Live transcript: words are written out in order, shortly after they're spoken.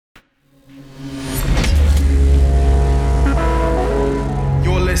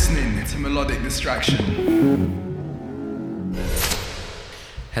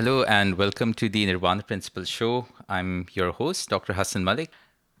Hello and welcome to the Nirvana Principle Show. I'm your host, Dr. Hassan Malik.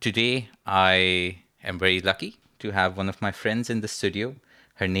 Today, I am very lucky to have one of my friends in the studio.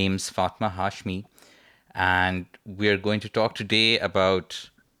 Her name's Fatima Hashmi, and we're going to talk today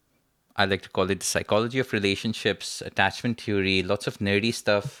about, I like to call it the psychology of relationships, attachment theory, lots of nerdy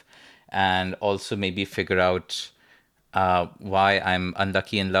stuff, and also maybe figure out why I'm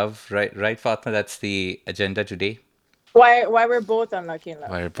unlucky in love. Right, Fatima? That's the agenda today. Why we're both unlucky in love.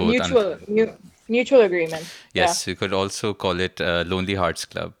 We're A both mutual agreement. Yeah. Yes, you could also call it Lonely Hearts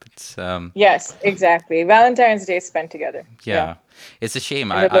Club. It's Yes, exactly. Valentine's Day spent together. Yeah. yeah, it's a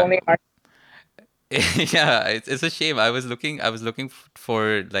shame. In the lonely heart. Yeah, it's a shame. I was looking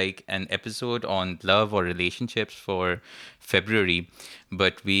for like an episode on love or relationships for February,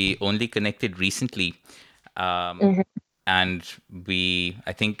 but we only connected recently. Um, Hmm. and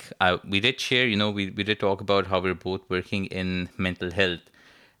I think we did share, we did talk about how we're both working in mental health,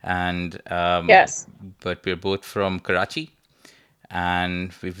 and Yes. but we're both from Karachi,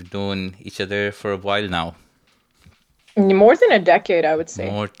 and we've known each other for a while now, More than a decade, I would say.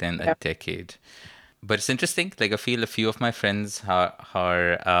 more than a Yeah. decade. But it's interesting. Like I feel a few of my friends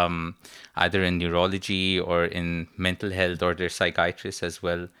are either in neurology or in mental health, or they're psychiatrists as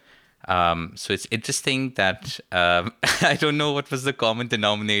well. So it's interesting that I don't know what was the common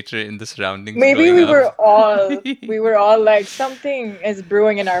denominator in the surroundings Maybe growing we up. were all we were all like something is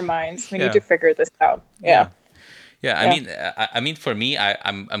brewing in our minds. We need Yeah, to figure this out. yeah. Yeah. Yeah, I Yeah. mean, I mean, for me,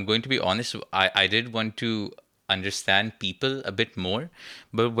 I'm going to be honest. I did want to understand people a bit more,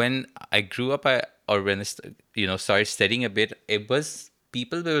 but when I grew up, or when started studying a bit, it was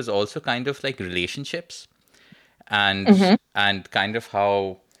people, but it was also kind of like relationships, and Hmm. kind of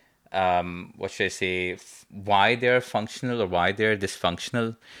how, what should I say, why they're functional or why they're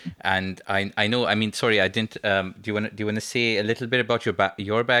dysfunctional. And I know, I mean, sorry, I didn't. Do you want to say a little bit about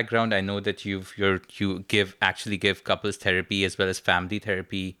your background? I know that you give couples therapy as well as family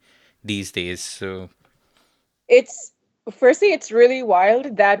therapy these days. So It's firstly, it's really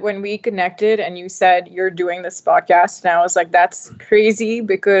wild that when we connected and you said you're doing this podcast, and I was like, that's crazy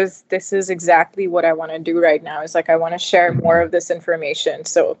because this is exactly what I want to do right now. It's like I want to share more of this information.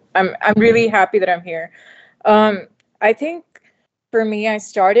 So I'm really happy that I'm here. Um, I think for me, I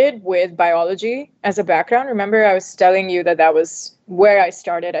started with biology as a background. Remember, I was telling you that that was where I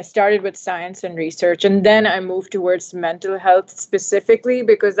started. I started with science and research, and then I moved towards mental health specifically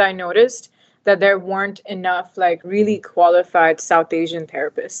because I noticed that there weren't enough like really qualified South Asian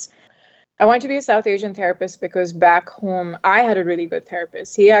therapists. I wanted to be a South Asian therapist because back home I had a really good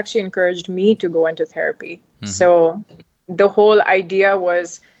therapist. He actually encouraged me to go into therapy. So the whole idea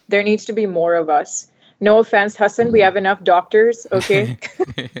was there needs to be more of us. No offense, Hassan, we have enough doctors, okay?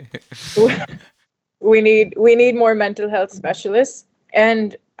 We need more mental health specialists.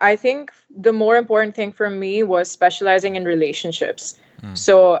 And I think the more important thing for me was specializing in relationships.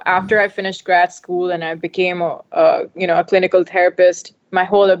 So after I finished grad school and I became a clinical therapist, my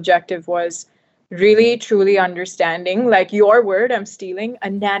whole objective was really truly understanding, like your word I'm stealing,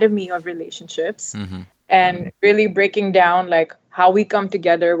 anatomy of relationships, and really breaking down like how we come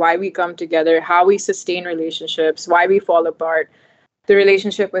together, why we come together, how we sustain relationships, why we fall apart, the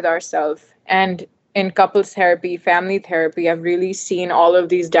relationship with ourselves. And in couples therapy, family therapy, I've really seen all of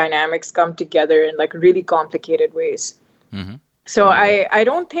these dynamics come together in like really complicated ways. So I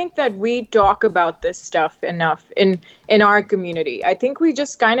don't think that we talk about this stuff enough in our community. I think we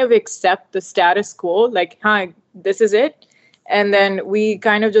just kind of accept the status quo, like, hi, this is it. And then we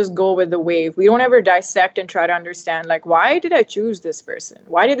kind of just go with the wave. We don't ever dissect and try to understand, like, why did I choose this person?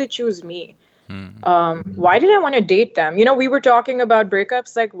 Why did they choose me? Why did I want to date them? We were talking about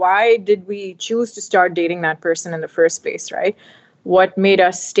breakups. Like, why did we choose to start dating that person in the first place, right? What made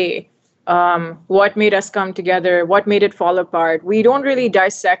us stay? What made us come together? What made it fall apart? We don't really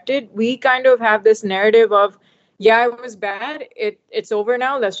dissect it. We kind of have this narrative of, yeah, it was bad. It's over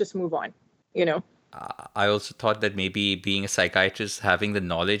now. Let's just move on. You know? I also thought that maybe being a psychiatrist, having the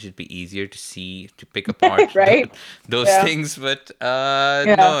knowledge, it'd be easier to see, to pick apart Right? those Yeah. things. But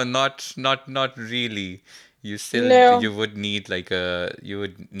Yeah. no, not really. No. You would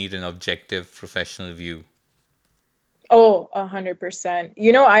need an objective professional view. Oh, 100%.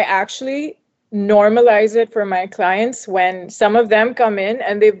 I actually normalize it for my clients when some of them come in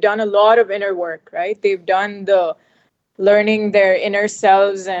and they've done a lot of inner work, right? They've done the learning their inner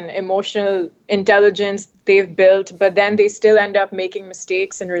selves and emotional intelligence they've built, but then they still end up making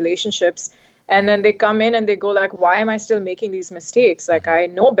mistakes in relationships. And then they come in and they go like, why am I still making these mistakes? Like, I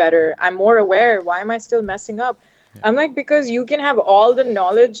know better. I'm more aware. Why am I still messing up? I'm like, because you can have all the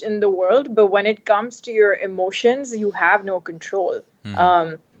knowledge in the world, but when it comes to your emotions, you have no control.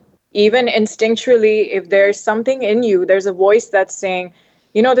 Even instinctually, if there's something in you, there's a voice that's saying,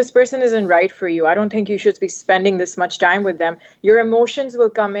 this person isn't right for you. I don't think you should be spending this much time with them. Your emotions will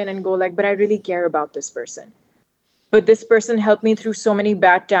come in and go like, but I really care about this person. But this person helped me through so many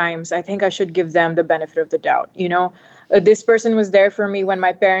bad times. I think I should give them the benefit of the doubt. This person was there for me when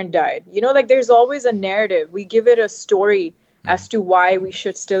my parent died. Like there's always a narrative. We give it a story as to why we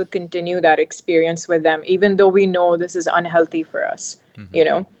should still continue that experience with them, even though we know this is unhealthy for us. You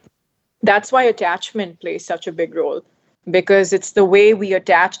know, that's why attachment plays such a big role, because it's the way we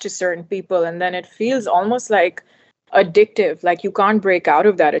attach to certain people, and then it feels almost like addictive, like you can't break out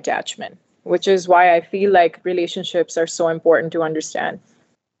of that attachment, which is why I feel like relationships are so important to understand.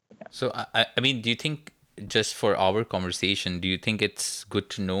 So, I mean, do you think, just for our conversation, do you think it's good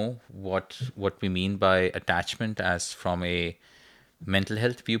to know what we mean by attachment as from a mental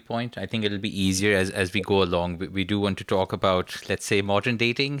health viewpoint? I think it'll be easier as we go along. We do want to talk about, let's say, modern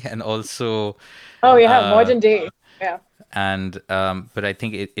dating, and also Oh yeah, uh, modern day. Yeah. and but I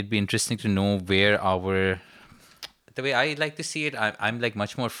think it'd be interesting to know where our, the way I like to see it, I'm like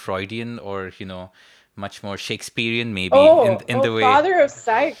much more Freudian, or much more Shakespearean, maybe, in Oh, the way. father of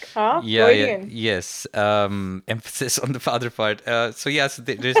psych, huh? Yeah, yeah, Freudian. yes. Emphasis on the father part. So yeah, so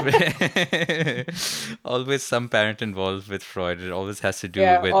there's always some parent involved with Freud. It always has to do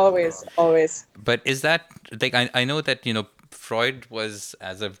Yeah, with. always, always. But is that, like, I know that Freud was,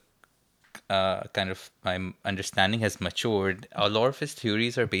 as of kind of my understanding has matured, a lot of his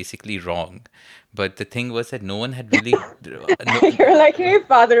theories are basically wrong. But the thing was that no one had really, no, You're like, hey,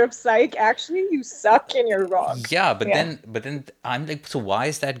 father of psych, actually, you suck and you're wrong. yeah, but Yeah. then I'm like, so why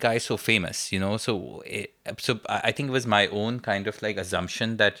is that guy so famous? So I think it was my own kind of like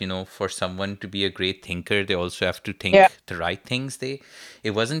assumption that for someone to be a great thinker, they also have to Yeah. think the right things.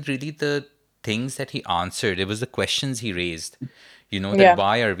 It wasn't really the things that he answered; it was the questions he raised. That Yeah.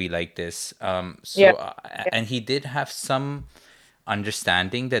 why are we like this? Yeah. Yeah. And he did have some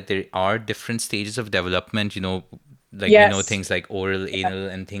understanding that there are different stages of development, like we know Yes. things like oral, anal,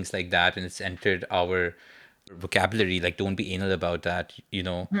 and things like that, and it's entered our vocabulary, like don't be anal about that,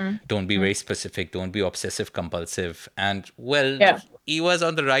 Hmm. don't be Hmm. very specific, don't be obsessive compulsive. And well, Yeah. he was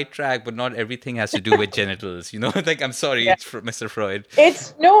on the right track, but not everything has to do with genitals, like, I'm sorry, Yeah. for Mr. Freud.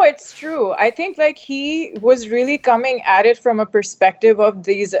 It's no, it's true. I think like he was really coming at it from a perspective of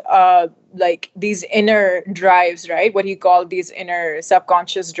these like these inner drives, right? What he called these inner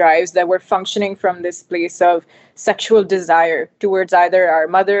subconscious drives that were functioning from this place of sexual desire towards either our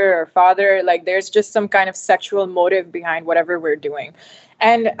mother or father. Like there's just some kind of sexual motive behind whatever we're doing.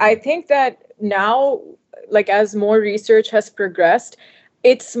 And I think that now, like as more research has progressed,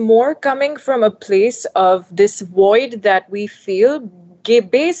 it's more coming from a place of this void that we feel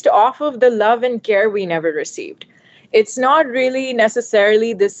based off of the love and care we never received. It's not really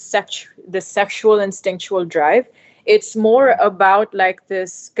necessarily this sexual instinctual drive. It's more about like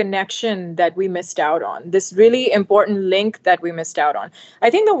this connection that we missed out on, this really important link that we missed out on. I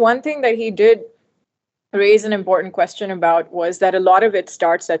think the one thing that he did raise an important question about was that a lot of it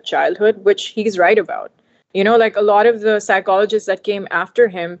starts at childhood, which he's right about. Like a lot of the psychologists that came after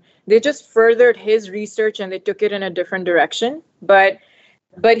him, they just furthered his research and they took it in a different direction.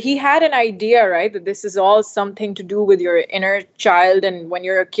 But he had an idea, right, that this is all something to do with your inner child, and when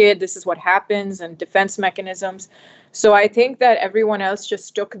you're a kid, this is what happens, and defense mechanisms. So I think that everyone else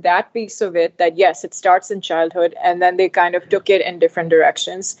just took that piece of it, that yes, it starts in childhood, and then they kind of took it in different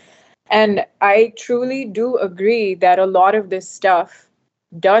directions. And I truly do agree that a lot of this stuff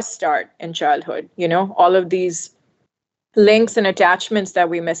does start in childhood, all of these links and attachments that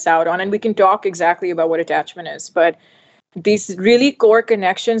we miss out on. And we can talk exactly about what attachment is, but these really core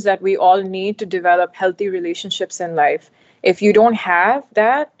connections that we all need to develop healthy relationships in life. If you don't have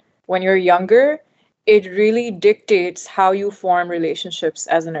that when you're younger, it really dictates how you form relationships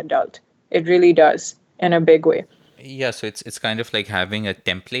as an adult. It really does in a big way. Yeah, so it's kind of like having a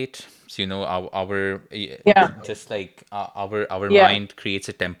template. So Yeah. just like our Yeah. mind creates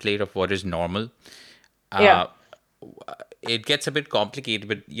a template of what is normal. Yeah. uh, it gets a bit complicated,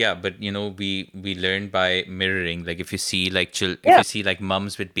 but yeah, but we learn by mirroring. Like if you see like if Yeah. you see like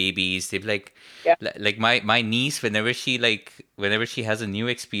moms with babies, they're like, Yeah. like my niece, whenever she has a new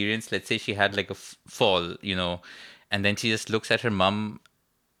experience, let's say she had like a fall, and then she just looks at her mom,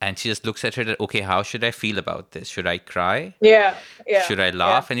 and she just looks at her that, okay, how should I feel about this? Should I cry? Yeah. Yeah. Should I Yeah.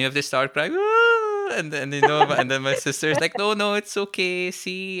 laugh? And you have to start crying, "Ah," and then and then my sister is like, no, no, it's okay,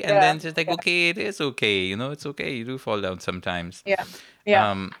 see, and Yeah. then she's like, Yeah. okay, it is okay, it's okay, you do fall down sometimes. Yeah. Yeah.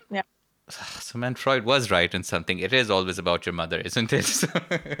 um Yeah. So man, Freud was right in something. It is always about your mother, isn't it? So,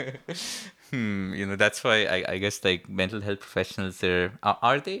 that's why I guess like mental health professionals,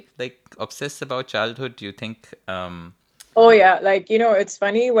 are they like obsessed about childhood? Do you think? Oh yeah, like it's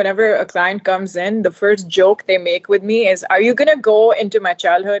funny whenever a client comes in, the first joke they make with me is, "Are you gonna go into my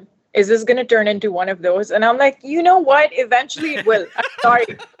childhood? Is this gonna turn into one of those?" And I'm like, you know what? Eventually it will. I'm sorry.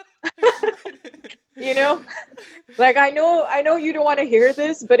 You know, like I know you don't want to hear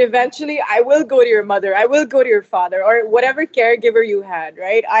this, but eventually I will go to your mother, I will go to your father, or whatever caregiver you had,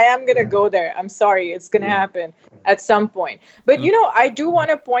 right? I am gonna go there. I'm sorry, it's gonna happen at some point. But I do want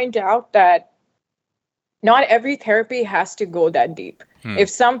to point out that not every therapy has to go that deep. If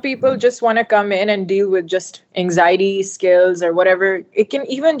some people just want to come in and deal with just anxiety skills or whatever, it can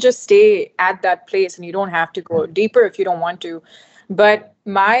even just stay at that place and you don't have to go deeper if you don't want to. But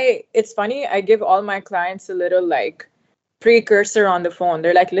it's funny, I give all my clients a little like precursor on the phone.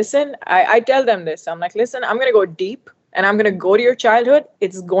 They're like, listen, I tell them this. I'm like, listen, I'm going to go deep and I'm going to go to your childhood.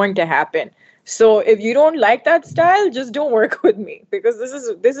 It's going to happen. So if you don't like that style, just don't work with me because this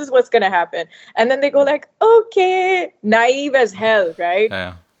is what's going to happen. And then they go like, okay, naive as hell, right?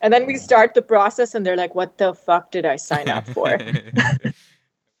 Yeah. And then we start the process and they're like, what the fuck did I sign up for?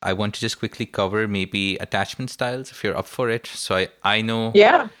 I want to just quickly cover maybe attachment styles if you're up for it. So I know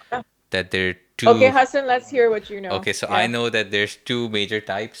Yeah. that there are Okay, two. Hassan, let's hear what you know. Okay, so I Yeah. know that there's two major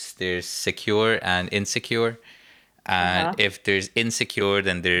types. There's secure and insecure. And Uh-huh. if there's insecure,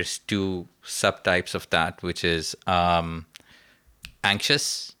 then there's two subtypes of that, which is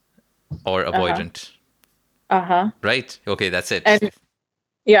anxious or Uh-huh. avoidant. Uh-huh. Right? Okay, that's it. And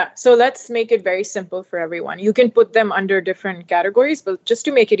yeah, so let's make it very simple for everyone. You can put them under different categories, but just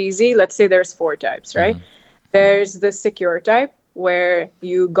to make it easy, let's say there's four types, right? There's the secure type, where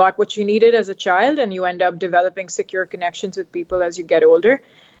you got what you needed as a child and you end up developing secure connections with people as you get older.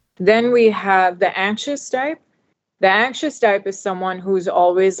 Then we have the anxious type. The anxious type is someone who's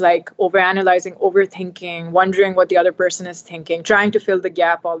always like overanalyzing, overthinking, wondering what the other person is thinking, trying to fill the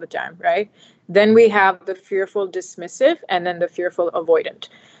gap all the time, right? Then we have the fearful dismissive and then the fearful avoidant.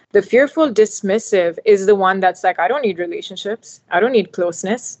 The fearful dismissive is the one that's like, I don't need relationships, I don't need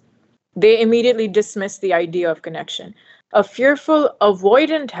closeness. They immediately dismiss the idea of connection. A fearful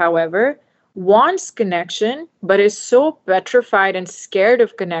avoidant, however, wants connection, but is so petrified and scared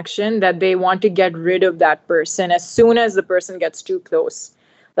of connection that they want to get rid of that person as soon as the person gets too close.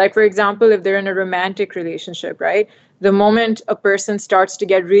 Like, for example, if they're in a romantic relationship, right? The moment a person starts to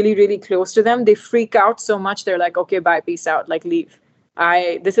get really, really close to them, they freak out so much. They're like, okay, bye, peace out, like, leave.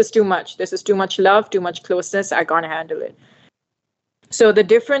 This is too much. This is too much love, too much closeness. I can't handle it. So the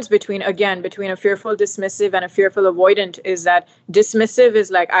difference between a fearful dismissive and a fearful avoidant is that dismissive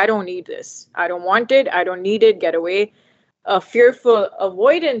is like, I don't need this, I don't want it, I don't need it, get away. A fearful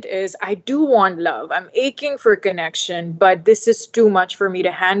avoidant is, I do want love, I'm aching for connection, but this is too much for me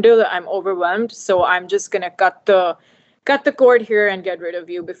to handle, I'm overwhelmed, so I'm just going to cut the cord here and get rid of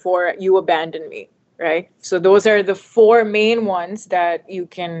you before you abandon me, right? So those are the four main ones that you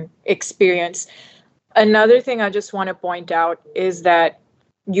can experience. Another thing I just want to point out is that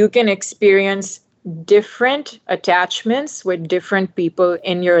you can experience different attachments with different people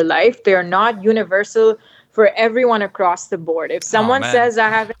in your life. They're not universal for everyone across the board. If Oh someone man, says, I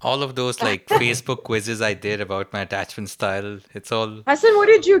have, all of those like Facebook quizzes I did about my attachment style, it's all. Hassan, what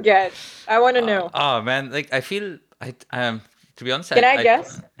did you get? I want to know. Oh man, like I feel to be honest, Can I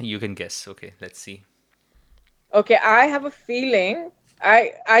guess? you can guess. Okay, let's see. Okay, I have a feeling.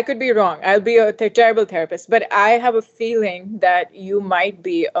 I could be wrong. I'll be a terrible therapist, but I have a feeling that you might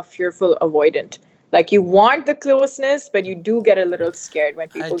be a fearful avoidant. Like you want the closeness, but you do get a little scared when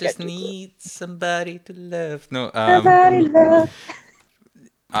I people just get too close. need somebody to love. No, Somebody love.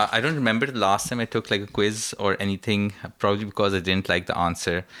 I don't remember the last time I took like a quiz or anything. Probably because I didn't like the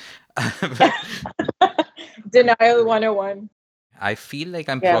answer. Denial 101. I feel like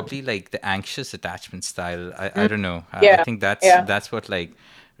I'm Yeah. probably like the anxious attachment style. I don't know. I Yeah. think that's Yeah. that's what like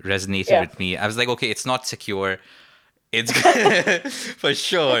resonated Yeah. with me. I was like, okay, it's not secure. It's for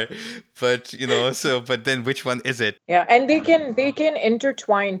sure. But but then which one is it? Yeah. And they can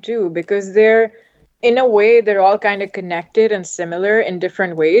intertwine too because they're in a way they're all kind of connected and similar in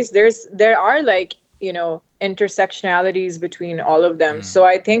different ways. There are like, intersectionalities between all of them. So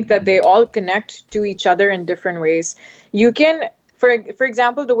I think that they all connect to each other in different ways. You can for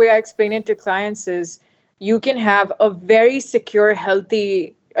example, the way I explain it to clients is you can have a very secure,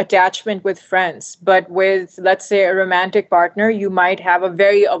 healthy attachment with friends, but with, let's say, a romantic partner, you might have a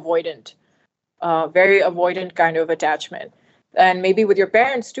very avoidant kind of attachment. And maybe with your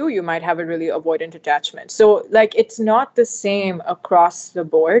parents too, you might have a really avoidant attachment. So, like, it's not the same across the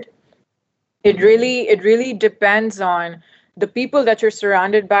board. It really depends on the people that you're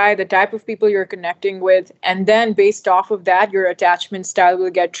surrounded by, the type of people you're connecting with, and then based off of that, your attachment style will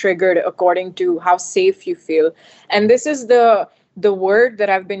get triggered according to how safe you feel. And this is the word that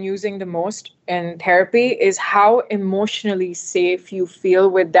I've been using the most in therapy, is how emotionally safe you feel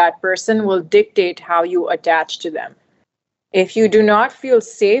with that person will dictate how you attach to them. If you do not feel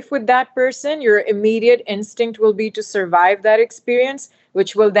safe with that person, your immediate instinct will be to survive that experience,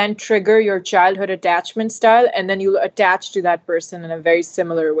 which will then trigger your childhood attachment style. And then you'll attach to that person in a very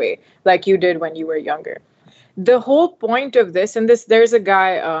similar way, like you did when you were younger. The whole point of this, and this, there's a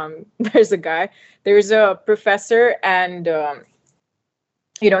guy, there's a professor, and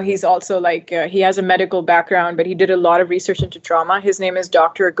he's also like he has a medical background, but he did a lot of research into trauma. His name is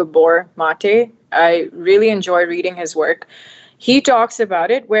Dr. Gabor Mate. I really enjoy reading his work. He talks about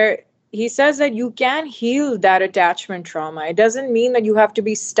it where he says that you can heal that attachment trauma. It doesn't mean that you have to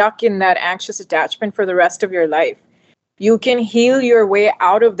be stuck in that anxious attachment for the rest of your life. You can heal your way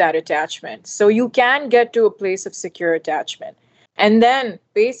out of that attachment. So you can get to a place of secure attachment. And then,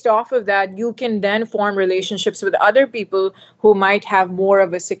 based off of that, you can then form relationships with other people who might have more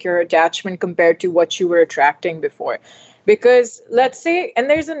of a secure attachment compared to what you were attracting before. Because let's say, and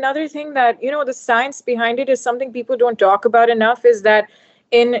there's another thing that, the science behind it is something people don't talk about enough, is that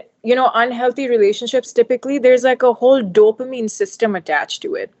in, unhealthy relationships, typically there's like a whole dopamine system attached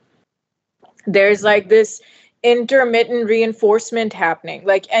to it. There's like this intermittent reinforcement happening.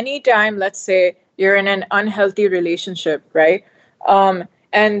 Like anytime, let's say you're in an unhealthy relationship, right?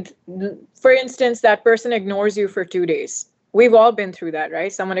 And for instance, that person ignores you for 2 days. We've all been through that,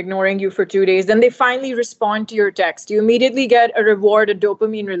 right? Someone ignoring you for 2 days. Then they finally respond to your text. You immediately get a reward, a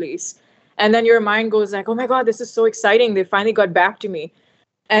dopamine release. And then your mind goes like, oh my God, this is so exciting. They finally got back to me.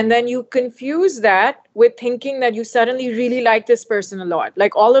 And then you confuse that with thinking that you suddenly really like this person a lot.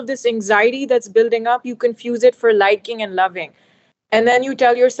 Like all of this anxiety that's building up, you confuse it for liking and loving. And then you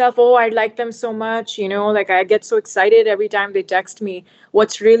tell yourself, oh, I like them so much, like I get so excited every time they text me.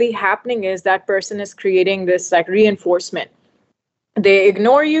 What's really happening is that person is creating this like reinforcement. They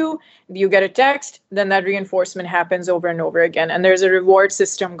ignore you, you get a text, then that reinforcement happens over and over again. And there's a reward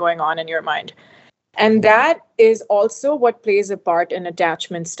system going on in your mind. And that is also what plays a part in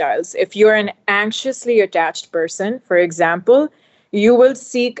attachment styles. If you're an anxiously attached person, for example, you will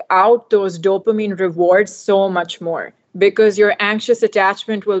seek out those dopamine rewards so much more because your anxious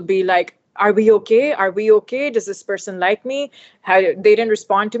attachment will be like, are we okay? Are we okay? Does this person like me? They didn't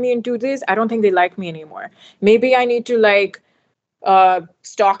respond to me in 2 days. I don't think they like me anymore. Maybe I need to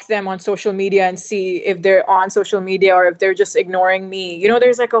stalk them on social media and see if they're on social media or if they're just ignoring me.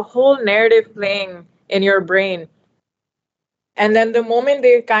 There's like a whole narrative playing in your brain. And then the moment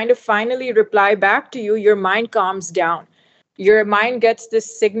they kind of finally reply back to you, your mind calms down. Your mind gets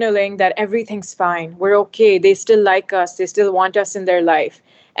this signaling that everything's fine. We're okay. They still like us. They still want us in their life.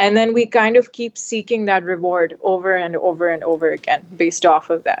 And then we kind of keep seeking that reward over and over and over again based off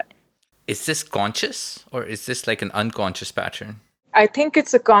of that. Is this conscious or is this like an unconscious pattern? I think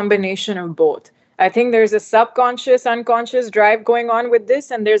it's a combination of both. I think there's a subconscious, unconscious drive going on with this,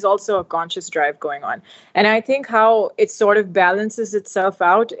 and there's also a conscious drive going on. And I think how it sort of balances itself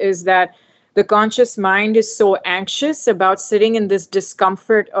out is that the conscious mind is so anxious about sitting in this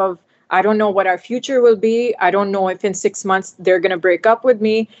discomfort of, I don't know what our future will be. I don't know if in 6 months they're going to break up with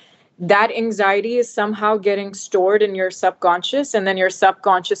me. That anxiety is somehow getting stored in your subconscious, and then your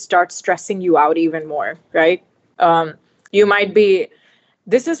subconscious starts stressing you out even more, right? You might be,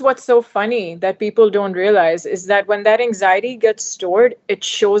 this is what's so funny that people don't realize is that when that anxiety gets stored, it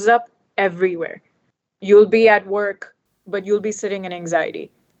shows up everywhere. You'll be at work, but you'll be sitting in anxiety.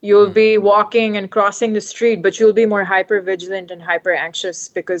 You'll be walking and crossing the street, but you'll be more hyper vigilant and hyper anxious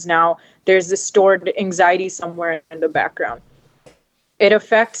because now there's this stored anxiety somewhere in the background. It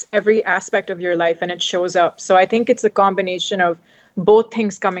affects every aspect of your life and it shows up. So I think it's a combination of both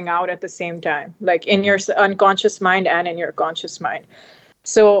things coming out at the same time, like in your unconscious mind and in your conscious mind.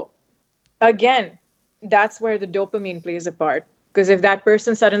 So again, that's where the dopamine plays a part. Because if that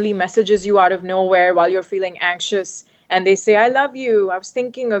person suddenly messages you out of nowhere while you're feeling anxious and they say, I love you, I was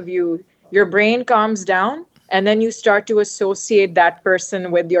thinking of you, your brain calms down and then you start to associate that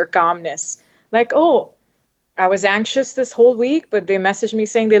person with your calmness. Like, oh, I was anxious this whole week, but they messaged me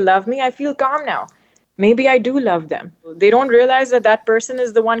saying they love me. I feel calm now. Maybe I do love them. They don't realize that that person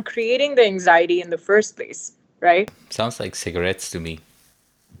is the one creating the anxiety in the first place, right? Sounds like cigarettes to me.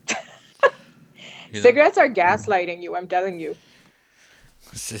 Cigarettes are gaslighting you, I'm telling you.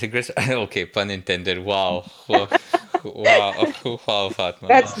 Cigarettes. Okay, pun intended. Wow. Wow. Wow. Wow, Fatma.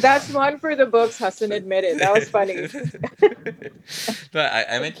 That's one for the books, Hassan admitted. That was funny. No,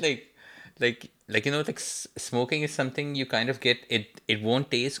 I meant like smoking is something you kind of get it won't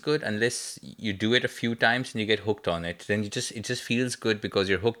taste good unless you do it a few times and you get hooked on it. Then it just feels good because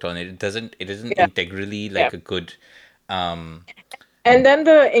you're hooked on it. It isn't Yeah. integrally Yeah. like a good um And then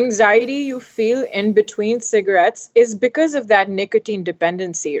the anxiety you feel in between cigarettes is because of that nicotine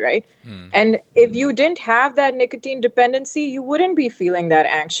dependency, right? And if you didn't have that nicotine dependency, you wouldn't be feeling that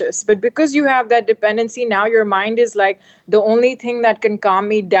anxious. But because you have that dependency, now your mind is like, the only thing that can calm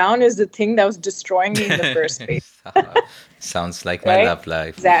me down is the thing that was destroying me in the first place, sounds like my right? love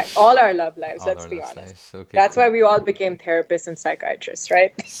life. Exact. All our love lives, All let's our be love honest. lives. Okay, That's cool. why we all became therapists and psychiatrists,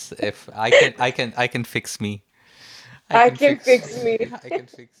 right? If I can fix me. I I can can fix fix me. me. I can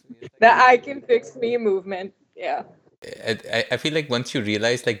fix me. The I can fix me movement. Yeah. I feel like once you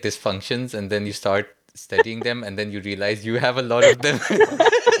realize like dysfunctions and then you start studying them and then you realize you have a lot of them.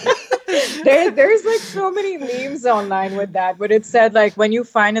 There's like so many memes online with that, but it said like when you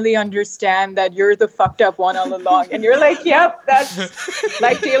finally understand that you're the fucked up one all along, and you're like, yep, that's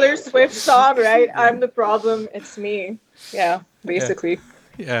like Taylor Swift's song, right? Yeah. I'm the problem, it's me. Yeah, Yeah. basically.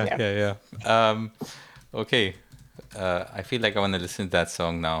 Yeah. Yeah. Yeah. Yeah. Okay. I feel like I want to listen to that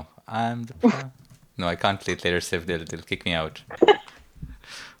song now. I'm the pro. No, I can't play Taylor Swift. They'll kick me out.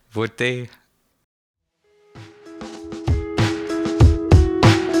 Would they?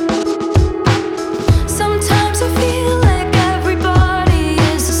 Sometimes I feel like everybody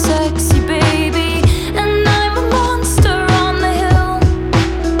is a sexy baby, and I'm a monster on the hill.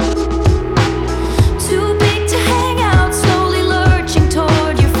 Too big to hang out, slowly lurching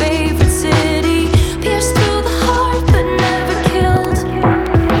toward your favorite city. Pierced through the heart, but never killed.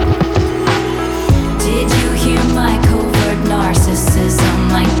 Did you hear my covert narcissism?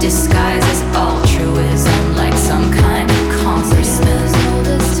 Like disguises altruism, like some kind of consciousness all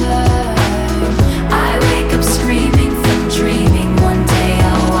this time. I wake up screaming from dreaming. One day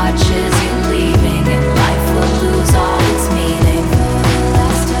I'll watch as you're leaving, and life will lose all its meaning for the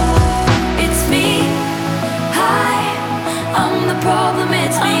last time. It's me. Hi, I'm the problem.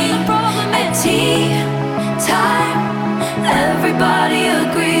 It's me. At tea time, everybody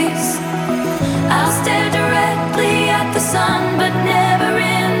agrees. I'll stare directly at the sun, but never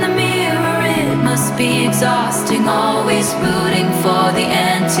in the mirror. It must be exhausting, always rooting for the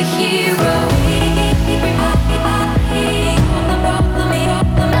anti-hero.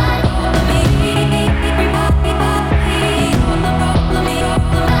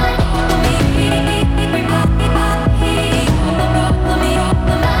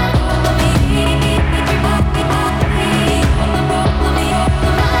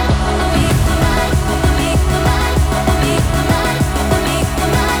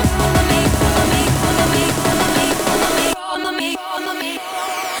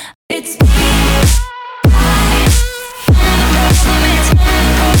 It's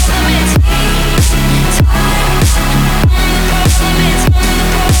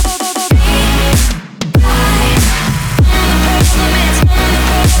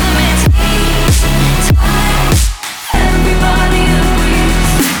everybody agrees.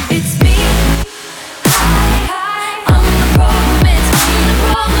 It's me. I'm the problem. It's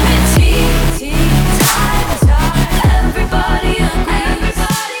tea time. Everybody agrees.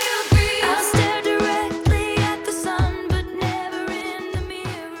 I'll stare directly at the sun, but never in the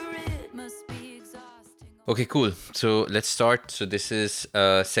mirror. It must be exhausting. Okay, cool. So let's start. So this is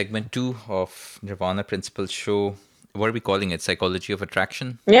segment 2 of Nirvana Principles show. What are we calling it? Psychology of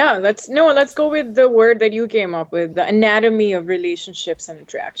attraction? Yeah, let's go with the word that you came up with, the anatomy of relationships and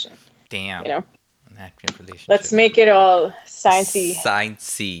attraction. Damn. You know, Anatomy of let's relationships. make it all sciencey.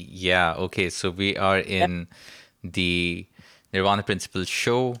 Sciencey. Yeah. Okay. So we are in the Nirvana Principles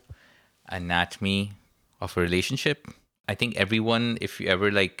show, anatomy of a relationship. I think everyone, if you ever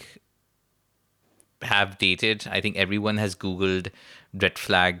like have dated, I think everyone has Googled red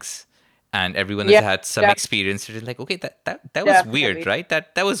flags and everyone has Yeah, had some def- experience. It's like, okay, that was weird, definitely. right?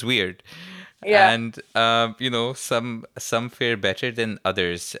 That was weird. Yeah. And some fare better than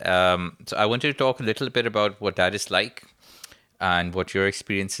others. So I wanted to talk a little bit about what that is like and what your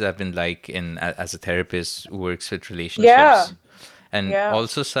experiences have been like as a therapist who works with Yeah. relationships, and Yeah.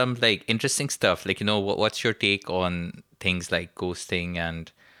 also some like interesting stuff like what's your take on things like ghosting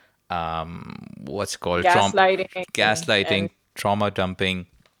and what's called Gaslighting gaslighting, and trauma dumping.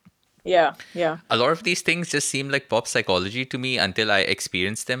 yeah, yeah. A lot of these things just seem like pop psychology to me until I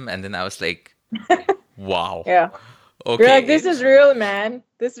experienced them, and then I was like, wow, Yeah. You're like, this okay. is real, man.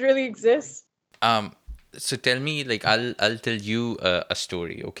 This really exists. Um, so tell me, like, I'll tell you a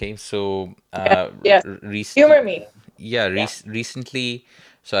story, okay? So, Yeah. Yes. recently, Humor me. yeah, Yeah. recently,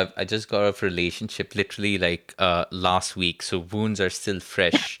 so I just got off a relationship literally like last week. So wounds are still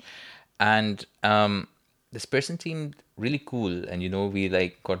fresh, And this person seemed really cool, and we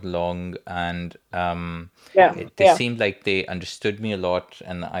like got along, and Yeah. they Yeah. seemed like they understood me a lot,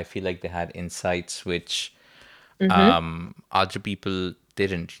 and I feel like they had insights which Mm-hmm. other people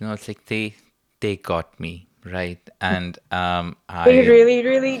didn't. It's like they got me right, and They I really,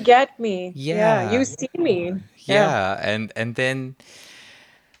 really get me. Yeah. You yeah, see me. Yeah. yeah, and then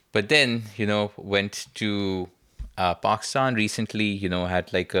but then, went to Pakistan recently,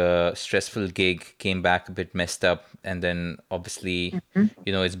 had like a stressful gig, came back a bit messed up, and then obviously, Mhm.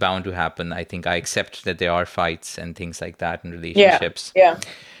 it's bound to happen. I think I accept that there are fights and things like that in Yeah. relationships. Yeah.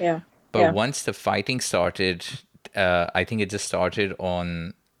 Yeah. But Yeah. once the fighting started, I think it just started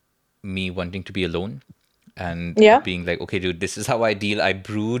on me wanting to be alone and Yeah. being like, okay, dude, this is how I deal. I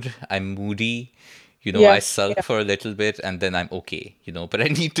brood, I'm moody, I Yeah. sulk Yeah. for a little bit and then I'm okay, but I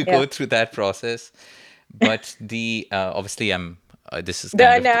need to Yeah. go through that process. But the obviously this is The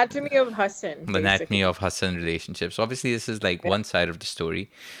kind of anatomy of Hassan, the anatomy basically. of Hassan relationships. Obviously, this is like Yeah. one side of the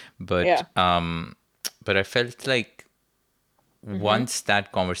story, but Yeah. I felt like Mm-hmm. once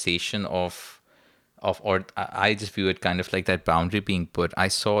that conversation of or I just view it kind of like that boundary being put. I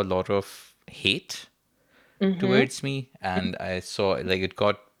saw a lot of hate Mm-hmm. towards me, and I saw like it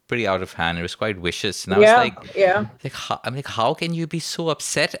got pretty out of hand. It was quite vicious, and I was Yeah. Yeah. I'm like, how can you be so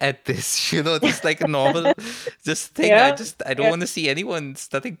upset at this? This is like a normal, just thing. Yeah. I don't Yeah. want to see anyone.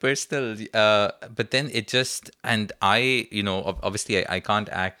 It's nothing personal. But then it just, and I, obviously I can't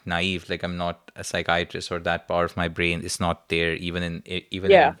act naive. Like I'm not a psychiatrist, or that part of my brain is not there,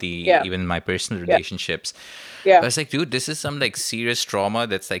 Yeah. Yeah. even in my personal Yeah. relationships. But I Yeah. was like, dude, this is some like serious trauma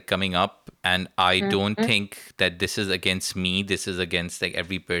that's like coming up, and I don't Mm-hmm. think that this is against me. This is against like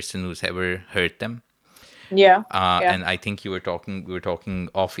every person who's ever hurt them. Yeah. Yeah. And I think we were talking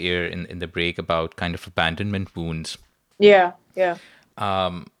off air in the break about kind of abandonment wounds. Yeah. Yeah.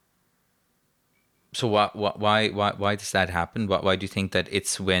 So why does that happen? Why do you think that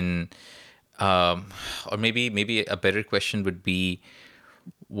it's when, or maybe a better question would be,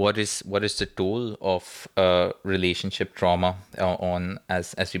 what is the toll of relationship trauma on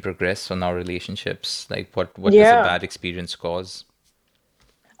as we progress on our relationships? Like what does a Yeah. bad experience cause?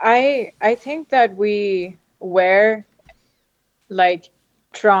 I think that we wear like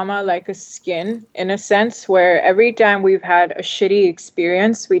trauma like a skin in a sense where every time we've had a shitty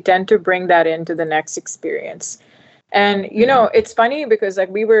experience, we tend to bring that into the next experience. And it's funny because like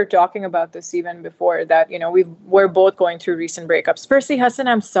we were talking about this even before that, we're both going through recent breakups. Firstly, Hassan,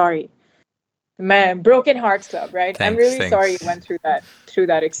 I'm sorry. Man, Broken Hearts Club, right? I'm Thanks, really sorry you thanks. went through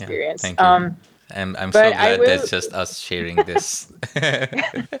that Yeah, experience. thank you. I'm so But I glad will that's just us sharing this.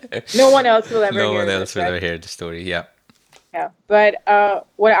 no one else will ever No one hear else this, will right? ever hear the story. Yeah. Yeah. But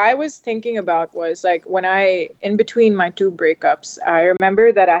what I was thinking about was like when in between my two breakups, I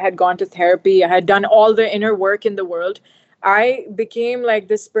remember that I had gone to therapy. I had done all the inner work in the world. I became like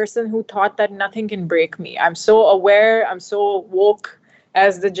this person who thought that nothing can break me. I'm so aware. I'm so woke,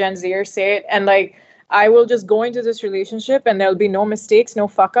 as the Gen Zers say it. And like, I will just go into this relationship and there'll be no mistakes, no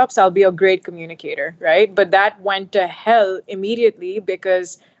fuck ups. I'll be a great communicator, right? But that went to hell immediately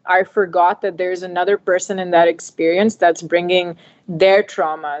because I forgot that there's another person in that experience that's bringing their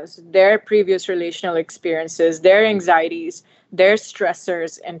traumas, their previous relational experiences, their anxieties, their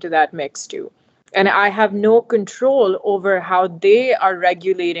stressors into that mix too. And I have no control over how they are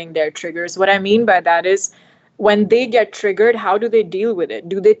regulating their triggers. What I mean by that is when they get triggered, how do they deal with it?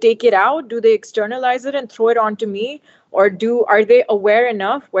 Do they take it out? Do they externalize it and throw it onto me? Or are they aware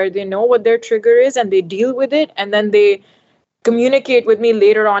enough where they know what their trigger is and they deal with it and then they communicate with me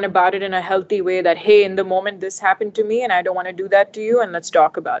later on about it in a healthy way that, hey, in the moment this happened to me and I don't want to do that to you and let's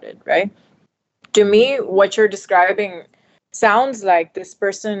talk about it, right? To me, what you're describing sounds like this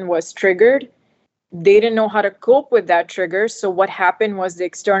person was triggered. They didn't know how to cope with that trigger. So what happened was they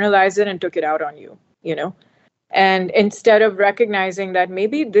externalized it and took it out on you, you know? And instead of recognizing that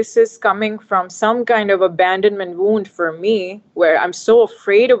maybe this is coming from some kind of abandonment wound for me, where I'm so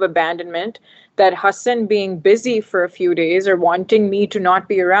afraid of abandonment that Hassan being busy for a few days or wanting me to not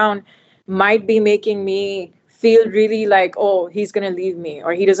be around might be making me feel really like, oh, he's going to leave me,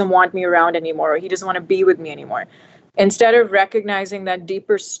 or he doesn't want me around anymore, or he doesn't want to be with me anymore. Instead of recognizing that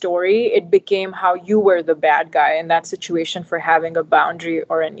deeper story, it became how you were the bad guy in that situation for having a boundary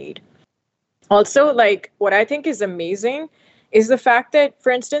or a need. Also, like what I think is amazing is the fact that,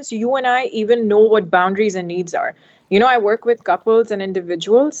 for instance, you and I even know what boundaries and needs are. I work with couples and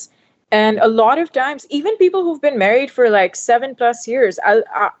individuals, and a lot of times, even people who've been married for like 7+ years,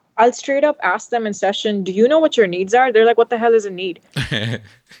 I'll straight up ask them in session, "Do you know what your needs are?" They're like, "What the hell is a need?"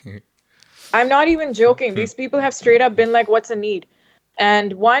 I'm not even joking. These people have straight up been like, "What's a need?"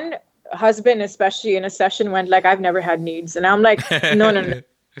 And one husband, especially in a session, went like, I've never had needs. And I'm like, no, no, no.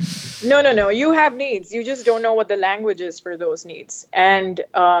 No, no, no. You have needs. You just don't know what the language is for those needs. And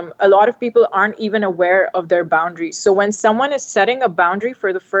a lot of people aren't even aware of their boundaries. So when someone is setting a boundary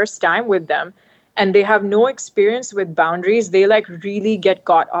for the first time with them and they have no experience with boundaries, they like really get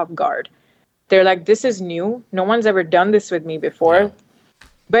caught off guard. They're like, this is new. No one's ever done this with me before. Yeah.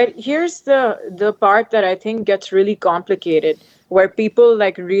 But here's the part that I think gets really complicated, where people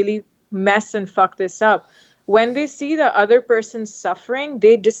like really mess and fuck this up. When they see the other person suffering,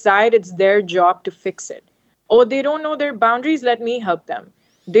 they decide it's their job to fix it. Oh, they don't know their boundaries, let me help them.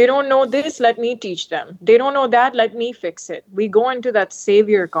 They don't know this, let me teach them. They don't know that, let me fix it. We go into that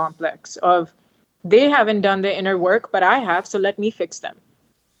savior complex of they haven't done the inner work, but I have, so let me fix them.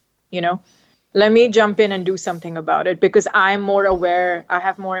 You know, let me jump in and do something about it because I'm more aware, I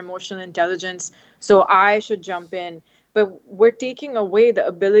have more emotional intelligence, so I should jump in. But we're taking away the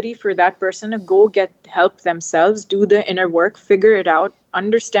ability for that person to go get help themselves, do the inner work, figure it out,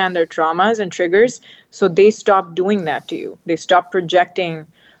 understand their traumas and triggers, so they stop doing that to you. They stop projecting.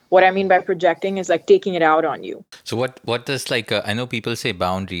 What I mean by projecting is like taking it out on you. So what does like I know people say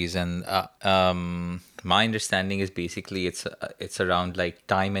boundaries, and my understanding is basically it's around like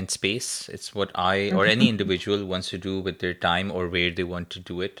time and space. It's what I or any individual wants to do with their time or where they want to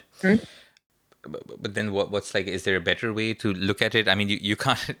do it. But then what's like, is there a better way to look at it? I mean, you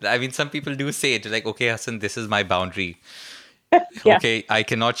can't, I mean, some people do say it like, okay, Hassan, this is my boundary. Yeah. Okay, I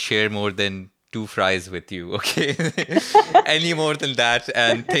cannot share more than two fries with you. Okay. Any more than that,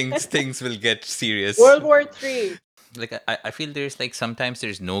 and things will get serious. World War III. Like I feel there's like sometimes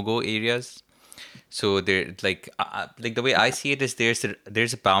there's no-go areas. So there like the way I see it is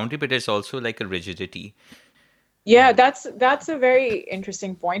there's a boundary, but there's also like a rigidity. Yeah, that's a very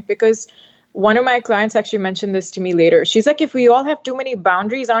interesting point because one of my clients actually mentioned this to me later. She's like, if we all have too many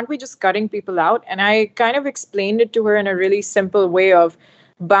boundaries, aren't we just cutting people out? And I kind of explained it to her in a really simple way of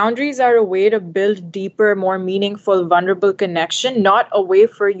boundaries are a way to build deeper, more meaningful, vulnerable connection, not a way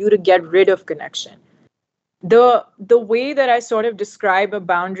for you to get rid of connection. The way that I sort of describe a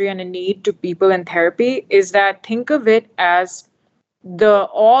boundary and a need to people in therapy is that think of it as the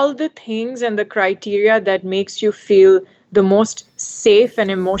all the things and the criteria that makes you feel the most safe and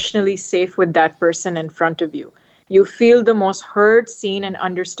emotionally safe with that person in front of you. You feel the most heard, seen, and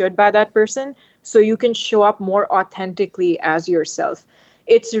understood by that person, so you can show up more authentically as yourself.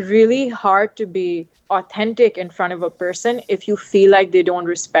 It's really hard to be authentic in front of a person if you feel like they don't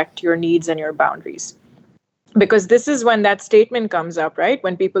respect your needs and your boundaries. Because this is when that statement comes up, right?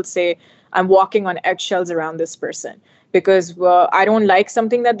 When people say, I'm walking on eggshells around this person because I don't like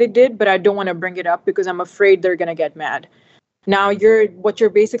something that they did, but I don't want to bring it up because I'm afraid they're going to get mad. Now, what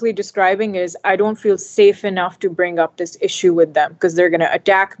you're basically describing is I don't feel safe enough to bring up this issue with them because they're going to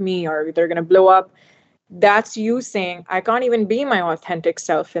attack me or they're going to blow up. That's you saying, I can't even be my authentic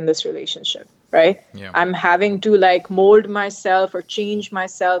self in this relationship, right? Yeah. I'm having to like mold myself or change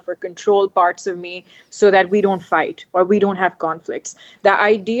myself or control parts of me so that we don't fight or we don't have conflicts.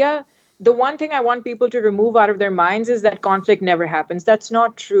 The one thing I want people to remove out of their minds is that conflict never happens. That's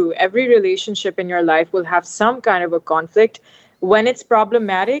not true. Every relationship in your life will have some kind of a conflict. When it's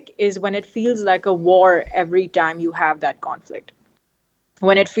problematic is when it feels like a war every time you have that conflict.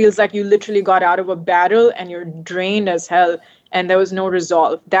 When it feels like you literally got out of a battle and you're drained as hell and there was no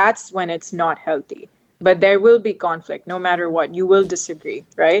resolve. That's when it's not healthy. But there will be conflict no matter what. You will disagree,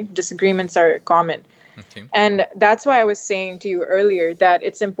 right? Disagreements are common. Okay. And that's why I was saying to you earlier that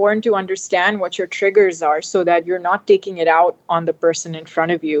it's important to understand what your triggers are so that you're not taking it out on the person in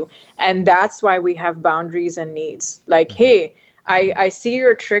front of you. And that's why we have boundaries and needs. Like, hey, I see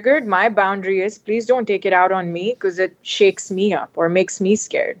you're triggered. My boundary is please don't take it out on me because it shakes me up or makes me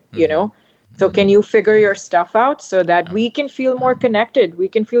scared, you know? So can you figure your stuff out so that we can feel more connected? We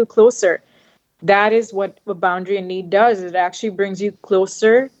can feel closer. That is what a boundary and need does. It actually brings you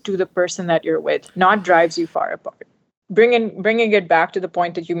closer to the person that you're with, not drives you far apart. Bringing it back to the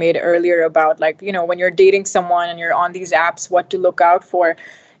point that you made earlier about like, you know, when you're dating someone and you're on these apps, what to look out for.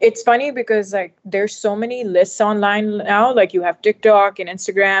 It's funny because like there's so many lists online now, like you have TikTok and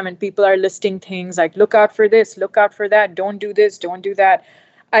Instagram and people are listing things like look out for this, look out for that, don't do this, don't do that.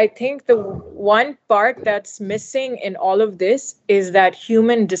 I think the one part that's missing in all of this is that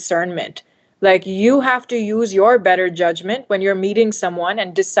human discernment. Like you have to use your better judgment when you're meeting someone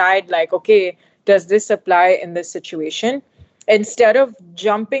and decide like, okay, does this apply in this situation? Instead of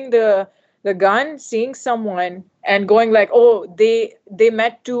jumping the gun, seeing someone and going like, oh, they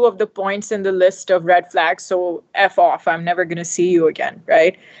met two of the points in the list of red flags, so F off, I'm never going to see you again,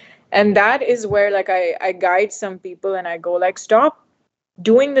 right? And that is where like I guide some people and I go like, stop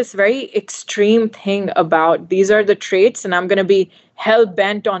doing this very extreme thing about these are the traits, and I'm going to be hell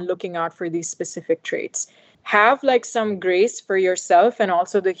bent on looking out for these specific traits. Have like some grace for yourself and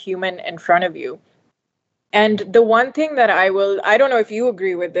also the human in front of you. And the one thing that I don't know if you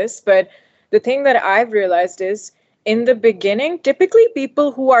agree with this, but the thing that I've realized is in the beginning, typically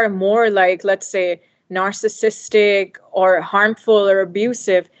people who are more like, let's say, narcissistic or harmful or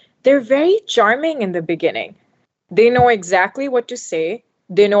abusive, they're very charming in the beginning. They know exactly what to say.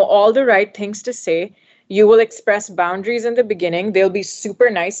 They know all the right things to say. You will express boundaries in the beginning. They'll be super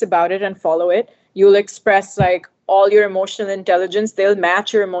nice about it and follow it. You'll express like all your emotional intelligence. They'll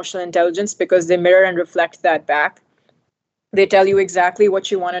match your emotional intelligence because they mirror and reflect that back. They tell you exactly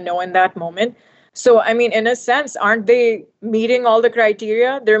what you want to know in that moment. So, I mean, in a sense, aren't they meeting all the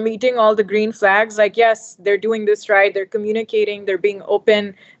criteria? They're meeting all the green flags. Like, yes, they're doing this right. They're communicating. They're being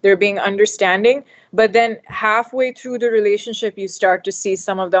open. They're being understanding. But then halfway through the relationship, you start to see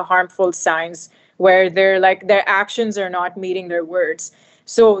some of the harmful signs where they're like, their actions are not meeting their words.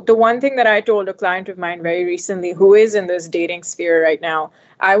 So, the one thing that I told a client of mine very recently who is in this dating sphere right now,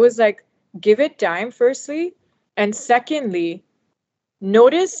 I was like, give it time, firstly. And secondly,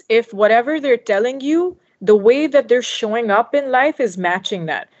 notice if whatever they're telling you, the way that they're showing up in life is matching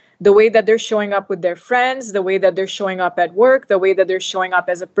that. The way that they're showing up with their friends, the way that they're showing up at work, the way that they're showing up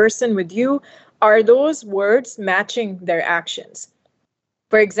as a person with you, are those words matching their actions?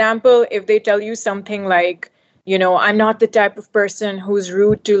 For example, if they tell you something like, I'm not the type of person who's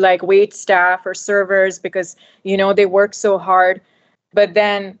rude to like wait staff or servers because, they work so hard. But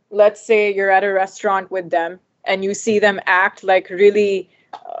then let's say you're at a restaurant with them and you see them act like really,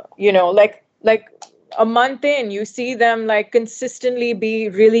 like a month in, you see them like consistently be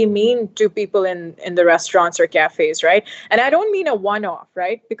really mean to people in the restaurants or cafes, right? And I don't mean a one-off,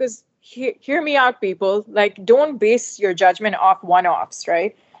 right? Because hear me out, people. Like, don't base your judgment off one-offs,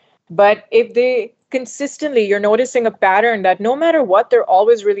 right? But if they consistently, you're noticing a pattern that no matter what, they're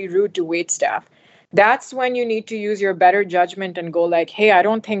always really rude to wait staff. That's when you need to use your better judgment and go like, hey, I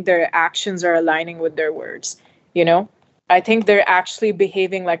don't think their actions are aligning with their words. You know, I think they're actually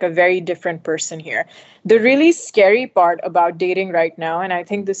behaving like a very different person here. The really scary part about dating right now, and I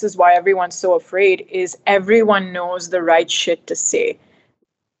think this is why everyone's so afraid, is everyone knows the right shit to say.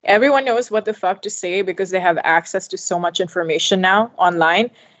 Everyone knows what the fuck to say because they have access to so much information now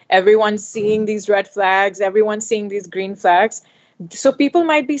online. Everyone's seeing these red flags, everyone's seeing these green flags. So people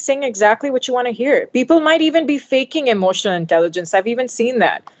might be saying exactly what you want to hear. People might even be faking emotional intelligence. I've even seen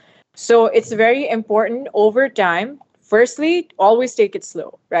that. So it's very important over time. Firstly, always take it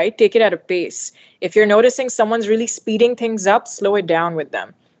slow, right? Take it at a pace. If you're noticing someone's really speeding things up, slow it down with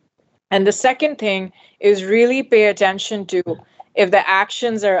them. And the second thing is really pay attention to if the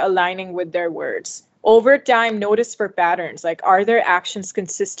actions are aligning with their words. Over time, notice for patterns, like are their actions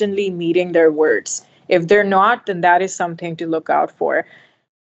consistently meeting their words? If they're not, then that is something to look out for.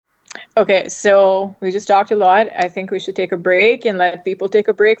 Okay, so we just talked a lot. I think we should take a break and let people take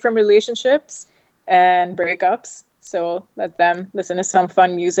a break from relationships and breakups. So let them listen to some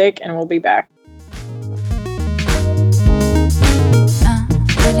fun music and we'll be back.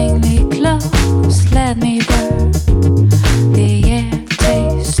 Willingly close, let me burn. The air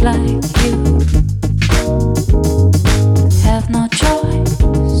tastes like you. Have no choice,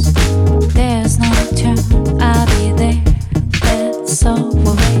 there's no return. I'll be there, that's all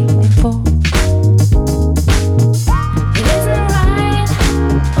we're waiting for. It isn't right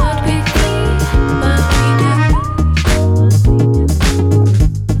what we feel, but we do.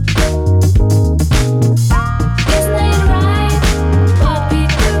 Isn't it right what we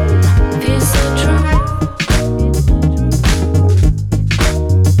do? Feels so true.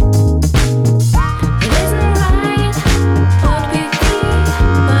 It isn't right what we feel, but we do.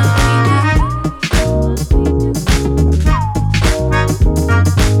 Isn't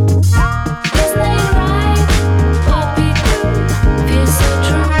it right what we do? Feels so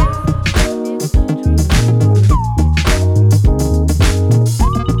true.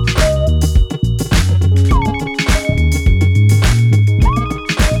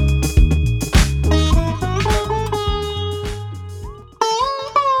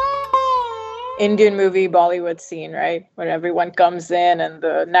 Indian movie Bollywood scene, right? Where everyone comes in and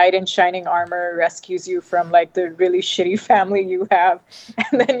the knight in shining armor rescues you from like the really shitty family you have.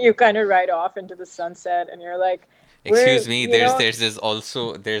 And then you kind of ride off into the sunset and you're like, we're, Excuse me, there's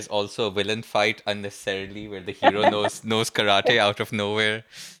also a villain fight unnecessarily where the hero knows karate out of nowhere.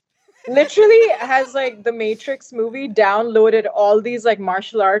 literally has like the Matrix movie downloaded all these like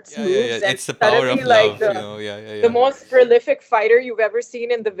martial arts Yeah, yeah, yeah. moves, and It's the power suddenly of like love, the Yeah, yeah, the yeah. most prolific fighter you've ever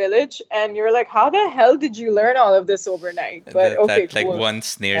seen in the village, and you're like, how the hell did you learn all of this overnight? But okay, That like cool. one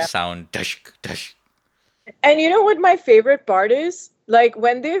snare Yeah. sound, dush, dush. And you know what my favorite part is? Like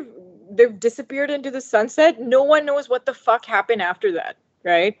when they've disappeared into the sunset, no one knows what the fuck happened after that,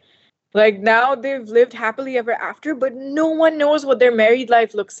 right? Like now they've lived happily ever after, but no one knows what their married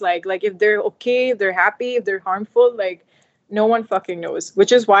life looks like. Like if they're okay, if they're happy, if they're harmful, like no one fucking knows.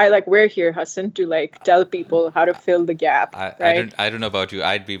 Which is why like we're here, Hassan, to like tell people how to fill the gap, right? I don't know about you.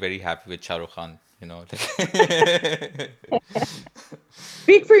 I'd be very happy with Shah Rukh Khan,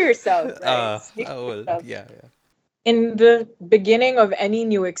 Speak for yourself, right? Speak oh, for well, yourself. yeah, yeah. In the beginning of any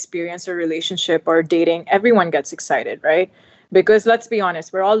new experience or relationship or dating, everyone gets excited, right? Because let's be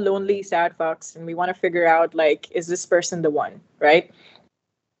honest, we're all lonely, sad fucks, and we want to figure out like, is this person the one, right?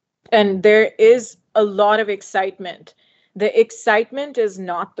 And there is a lot of excitement. The excitement is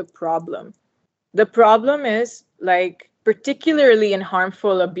not the problem. The problem is like, particularly in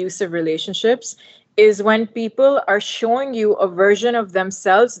harmful, abusive relationships, is when people are showing you a version of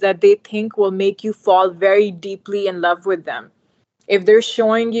themselves that they think will make you fall very deeply in love with them. If they're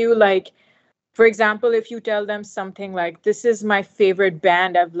showing you, like, for example, if you tell them something like, this is my favorite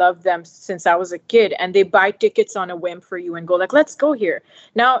band, I've loved them since I was a kid, and they buy tickets on a whim for you and go, like, let's go here.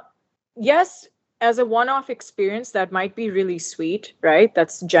 Now, yes, as a one off experience, that might be really sweet, right?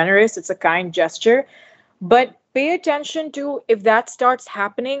 That's generous, it's a kind gesture. But pay attention to if that starts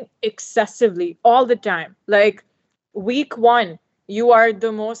happening excessively all the time. Like week one, you are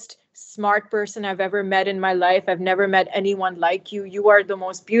the most smart person I've ever met in my life. I've never met anyone like you. You are the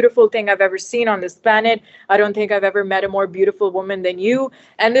most beautiful thing I've ever seen on this planet. I don't think I've ever met a more beautiful woman than you.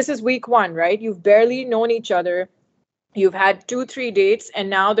 And this is week one, right? You've barely known each other. You've had 2 3 dates, and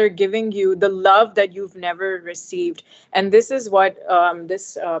now they're giving you the love that you've never received. And this is what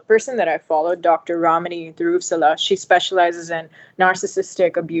this person that I followed, Dr. Ramani Dhruv, she specializes in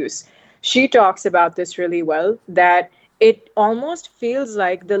narcissistic abuse. She talks about this really well, that it almost feels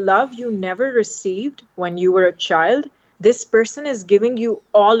like the love you never received when you were a child, this person is giving you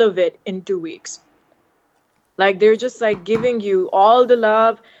all of it in 2 weeks. Like they're just like giving you all the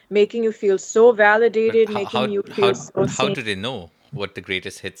love, making you feel so But validated, making you feel so how seen. do they know what the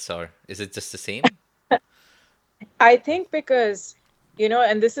greatest hits are? Is it just the same? I think because,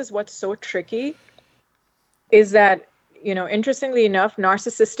 and this is what's so tricky, is that, interestingly enough,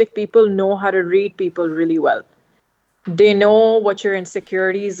 narcissistic people know how to read people really well. They know what your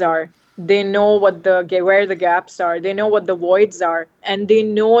insecurities are. They know where the gaps are. They know what the voids are, and they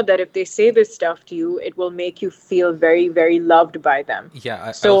know that if they say this stuff to you, it will make you feel very, very loved by them. Yeah,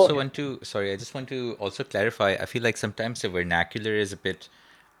 I So, also want to, sorry, I just want to also clarify. I feel like sometimes the vernacular is a bit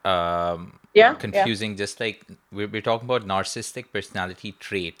yeah, yeah, confusing. Just like we're talking about narcissistic personality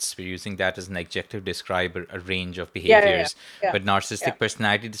traits, we're using that as an adjective to describe a range of yeah, yeah, yeah, behaviors. yeah, But yeah. narcissistic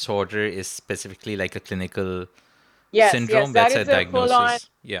personality disorder is specifically like a clinical Yes, yes, syndrome. That's a diagnosis.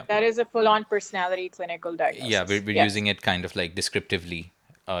 Yeah. that is a full-on personality clinical Yeah, diagnosis. we're Yeah, using it kind of like descriptively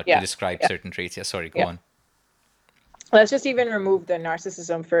to yeah, describe yeah, certain traits. Yeah, sorry, go yeah. on. Let's just even remove the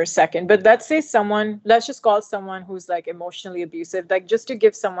narcissism for a second. But let's just call someone who's like emotionally abusive, like just to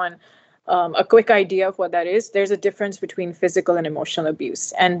give someone a quick idea of what that is. There's a difference between physical and emotional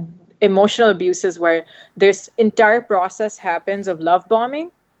abuse. And emotional abuse is where this entire process happens of love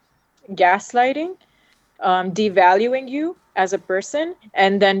bombing, gaslighting, devaluing you as a person,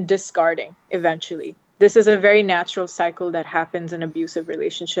 and then discarding eventually. This is a very natural cycle that happens in abusive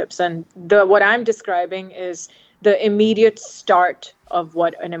relationships. And the what I'm describing is the immediate start of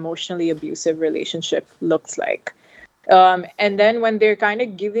what an emotionally abusive relationship looks like. And then when they're kind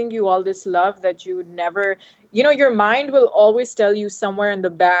of giving you all this love that you would never, your mind will always tell you somewhere in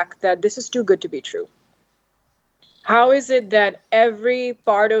the back that this is too good to be true. How is it that every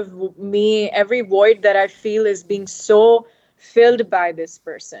part of me, every void that I feel is being so filled by this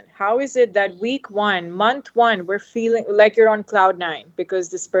person? How is it that week one, month one, we're feeling like you're on cloud nine because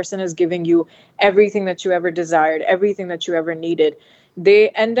this person is giving you everything that you ever desired, everything that you ever needed?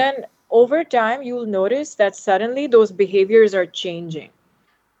 And then over time, you'll notice that suddenly those behaviors are changing.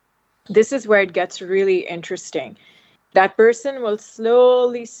 This is where it gets really interesting. That person will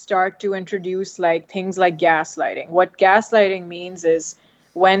slowly start to introduce like things like gaslighting. What gaslighting means is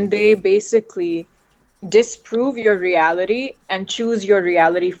when they basically disprove your reality and choose your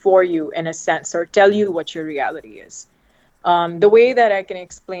reality for you in a sense, or tell you what your reality is. The way that I can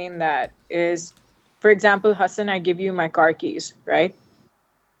explain that is, for example, Hassan, I give you my car keys, right?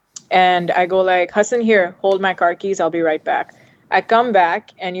 And I go like, Hassan, here, hold my car keys, I'll be right back. I come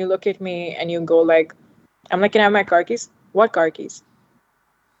back and you look at me and you go like, I'm like, can I have my car keys? What car keys?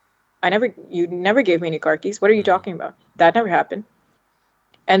 You never gave me any car keys. What are you talking about? That never happened.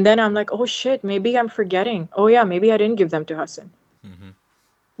 And then I'm like, oh shit, maybe I'm forgetting. Oh yeah, maybe I didn't give them to Hassan.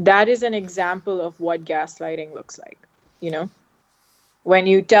 That is an example of what gaslighting looks like, you know, when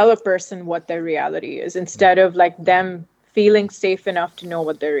you tell a person what their reality is instead of like them feeling safe enough to know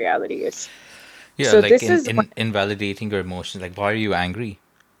what their reality is. Yeah, So like this is what, invalidating your emotions. Like, why are you angry?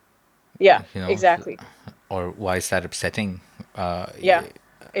 yeah, You know, exactly. or why is that upsetting? Yeah,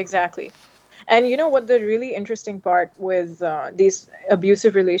 exactly. And you know what the really interesting part with these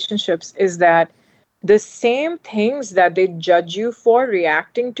abusive relationships is that the same things that they judge you for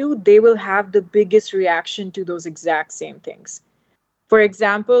reacting to, they will have the biggest reaction to those exact same things. For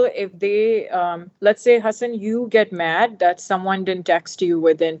example, if they, let's say, Hassan, you get mad that someone didn't text you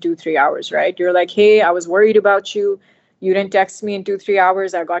within 2, 3 hours, right? You're like, hey, I was worried about you. You didn't text me in 2, 3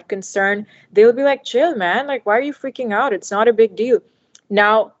 hours. I got concerned. They'll be like, chill, man. Like, why are you freaking out? It's not a big deal.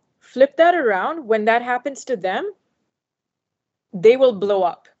 Now, flip that around. When that happens to them, they will blow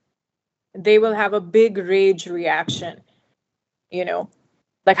up. They will have a big rage reaction, you know,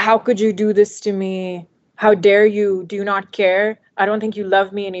 like, how could you do this to me? How dare you? Do you not care? I don't think you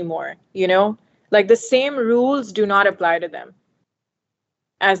love me anymore, you know? Like the same rules do not apply to them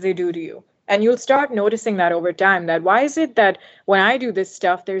as they do to you. And you'll start noticing that over time, that why is it that when I do this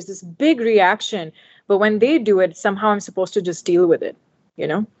stuff, there's this big reaction, but when they do it, somehow I'm supposed to just deal with it, you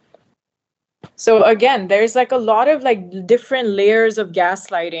know? So again, there's like a lot of like different layers of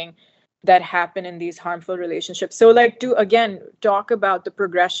gaslighting that happen in these harmful relationships. So like to again talk about the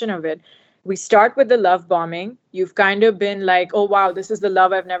progression of it, we start with the love bombing. You've kind of been like, oh wow, this is the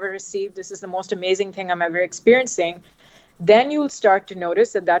love I've never received. This is the most amazing thing I'm ever experiencing. Then you'll start to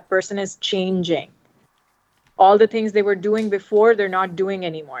notice that that person is changing. All the things they were doing before, they're not doing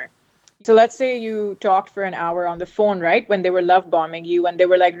anymore. So let's say you talked for an hour on the phone, right? When they were love bombing you and they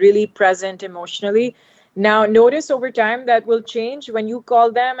were like really present emotionally. Now, notice over time that will change when you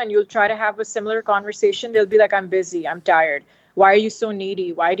call them and you'll try to have a similar conversation. They'll be like, I'm busy, I'm tired. Why are you so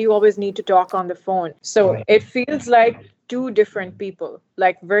needy? Why do you always need to talk on the phone? So it feels like two different people,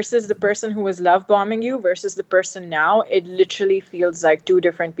 like versus the person who was love bombing you versus the person now. It literally feels like two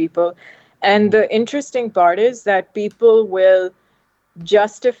different people. And the interesting part is that people will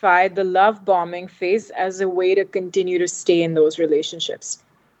justify the love bombing phase as a way to continue to stay in those relationships.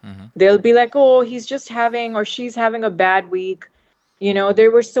 They'll be like, oh, he's just having or she's having a bad week. You know, they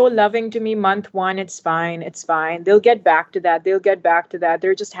were so loving to me month one. It's fine. It's fine. They'll get back to that. They'll get back to that.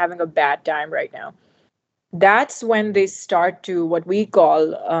 They're just having a bad time right now. That's when they start to what we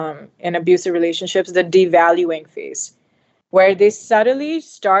call in abusive relationships the devaluing phase, where they subtly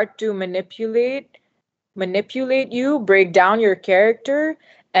start to manipulate you, break down your character,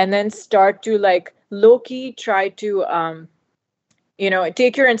 and then start to like low key try to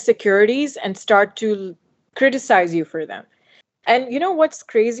take your insecurities and start to criticize you for them. And you know what's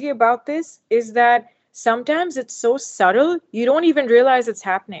crazy about this is that sometimes it's so subtle you don't even realize it's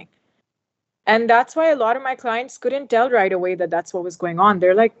happening. And that's why a lot of my clients couldn't tell right away that that's what was going on.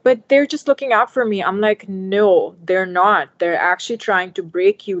 They're like, but they're just looking out for me. I'm like, no, they're not. They're actually trying to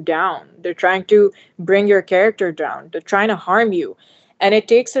break you down. They're trying to bring your character down. They're trying to harm you. And it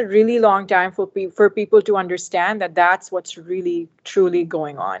takes a really long time for people to understand that that's what's really, truly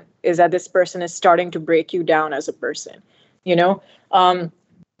going on, is that this person is starting to break you down as a person, you know?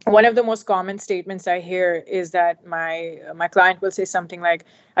 One of the most common statements I hear is that my client will say something like,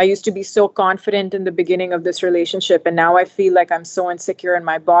 I used to be so confident in the beginning of this relationship, and now I feel like I'm so insecure in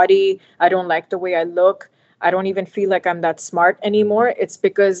my body. I don't like the way I look. I don't even feel like I'm that smart anymore. It's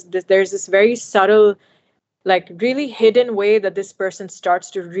because there's this very subtle, like really hidden way that this person starts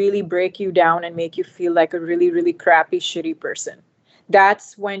to really break you down and make you feel like a really, really crappy, shitty person.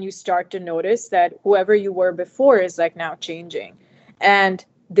 That's when you start to notice that whoever you were before is like now changing. And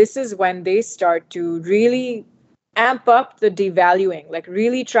this is when they start to really amp up the devaluing, like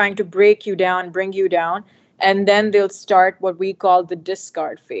really trying to break you down, bring you down. And then they'll start what we call the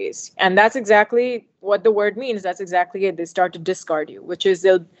discard phase. And that's exactly what the word means. That's exactly it. They start to discard you, which is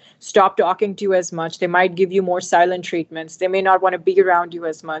they'll stop talking to you as much. They might give you more silent treatments. They may not want to be around you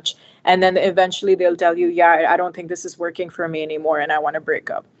as much. And then eventually they'll tell you, yeah, I don't think this is working for me anymore and I want to break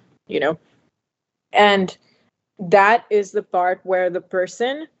up, you know? And that is the part where the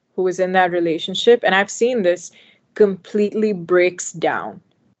person who is in that relationship, and I've seen this, completely breaks down.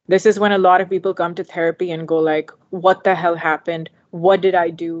 This is when a lot of people come to therapy and go like, what the hell happened? What did I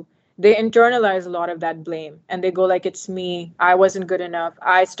do? they internalize a lot of that blame, and they go like, it's me, I wasn't good enough,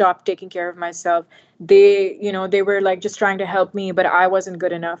 I stopped taking care of myself. They were like just trying to help me, but I wasn't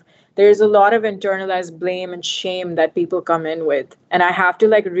good enough. There's a lot of internalized blame and shame that people come in with, and I have to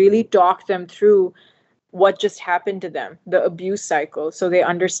like really talk them through what just happened to them, the abuse cycle, so they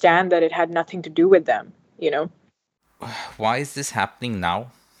understand that it had nothing to do with them, you know? Why is this happening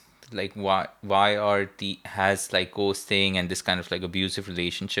now? Like why are the has like ghosting and this kind of like abusive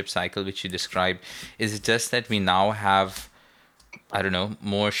relationship cycle which you described, is it just that we now have, I don't know,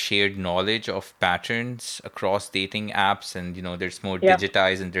 more shared knowledge of patterns across dating apps, and there's more Yeah.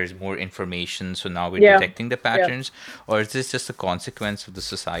 digitized and there's more information, so now we're Yeah. detecting the Yeah. patterns? Or is this just a consequence of the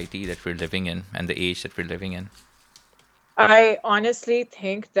society that we're living in and the age that we're living in? I honestly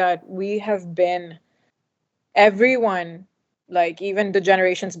think that we have been, everyone, like even the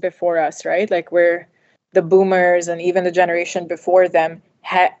generations before us, right? Like we're the boomers, and even the generation before them,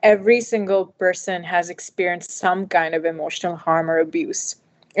 every single person has experienced some kind of emotional harm or abuse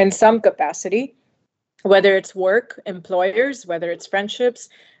in some capacity, whether it's work, employers, whether it's friendships,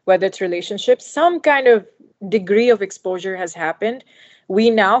 whether it's relationships, some kind of degree of exposure has happened. We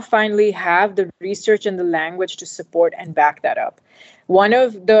now finally have the research and the language to support and back that up. One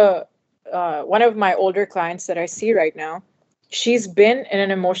of my older clients that I see right now, she's been in an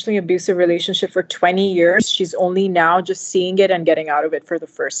emotionally abusive relationship for 20 years. She's only now just seeing it and getting out of it for the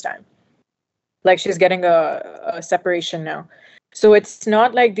first time. Like she's getting a separation now. So it's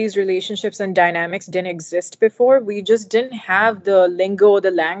not like these relationships and dynamics didn't exist before. We just didn't have the lingo,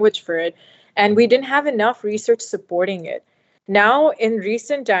 the language for it, and we didn't have enough research supporting it. Now, in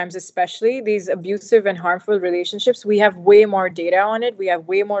recent times, especially these abusive and harmful relationships, we have way more data on it. We have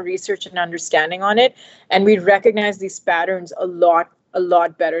way more research and understanding on it, and we recognize these patterns a lot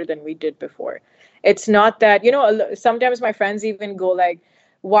better than we did before. It's not that, sometimes my friends even go like,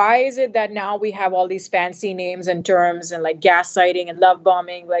 why is it that now we have all these fancy names and terms and like gaslighting and love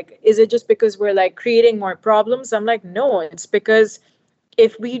bombing? Like, is it just because we're like creating more problems? I'm like, no, it's because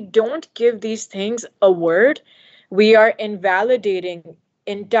if we don't give these things a word, we are invalidating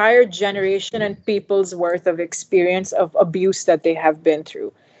entire generation and people's worth of experience of abuse that they have been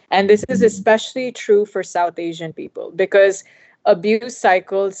through. And this is especially true for South Asian people, because abuse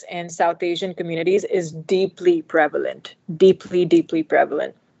cycles in South Asian communities is deeply prevalent, deeply, deeply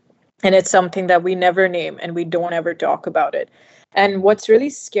prevalent. And it's something that we never name and we don't ever talk about it. And what's really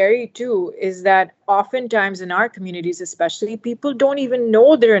scary too is that oftentimes in our communities, especially, people don't even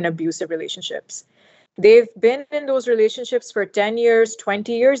know they're in abusive relationships. They've been in those relationships for 10 years,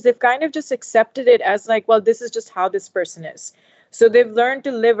 20 years. They've kind of just accepted it as like, well, this is just how this person is. So they've learned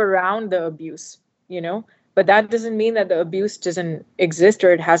to live around the abuse, you know? But that doesn't mean that the abuse doesn't exist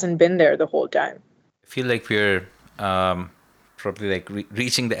or it hasn't been there the whole time. I feel like we're probably like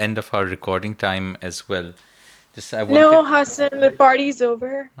reaching the end of our recording time as well. Just I wanted. No, Hassan, the party's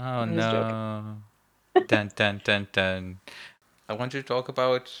over. Oh I'm just joking. no. Dun dun dun dun. I want to talk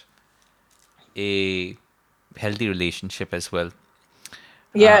about a healthy relationship as well.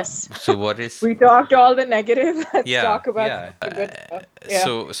 Yes. So what is? We talked all the negative. Let's Yeah, talk about yeah. the good stuff.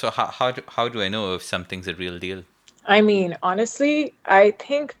 Yeah. So how do I know if something's a real deal? I mean, honestly, I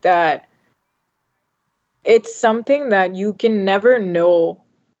think that it's something that you can never know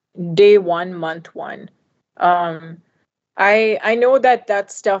day one, month one. Um, I know that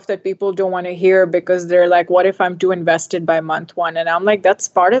that's stuff that people don't want to hear because they're like, what if I'm too invested by month one? And I'm like, that's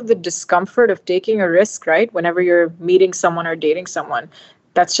part of the discomfort of taking a risk, right? Whenever you're meeting someone or dating someone,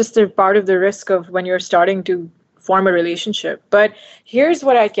 that's just a part of the risk of when you're starting to form a relationship. But here's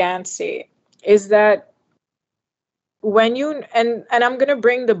what I can say is that when you and I'm going to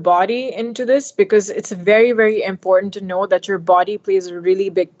bring the body into this because it's very, very important to know that your body plays a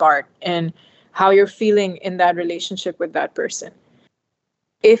really big part in how you're feeling in that relationship with that person.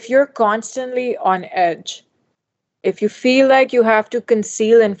 If you're constantly on edge, if you feel like you have to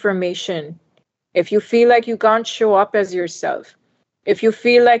conceal information, if you feel like you can't show up as yourself, if you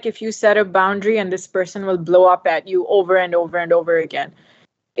feel like if you set a boundary and this person will blow up at you over and over and over again,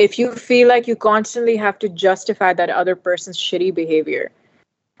 if you feel like you constantly have to justify that other person's shitty behavior,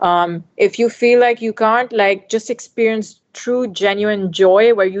 if you feel like you can't like just experience true genuine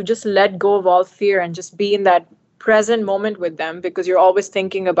joy where you just let go of all fear and just be in that present moment with them because you're always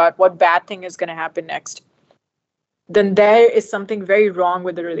thinking about what bad thing is going to happen next, then there is something very wrong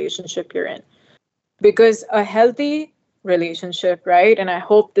with the relationship you're in. Because a healthy relationship, right, and I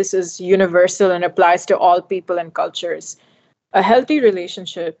hope this is universal and applies to all people and cultures, a healthy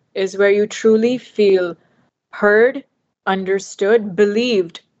relationship is where you truly feel heard, understood,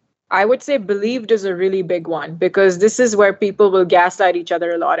 believed, I would say believed is a really big one, because this is where people will gaslight each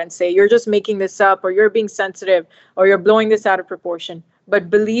other a lot and say, you're just making this up, or you're being sensitive, or you're blowing this out of proportion. But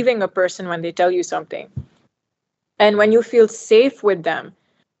believing a person when they tell you something, and when you feel safe with them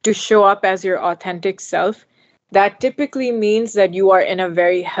to show up as your authentic self, that typically means that you are in a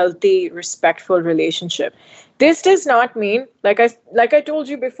very healthy, respectful relationship. This does not mean, like I told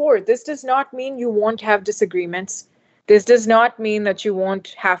you before, this does not mean you won't have disagreements. This does not mean that you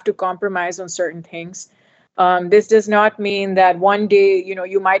won't have to compromise on certain things. This does not mean that one day,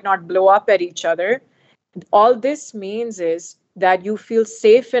 you might not blow up at each other. All this means is that you feel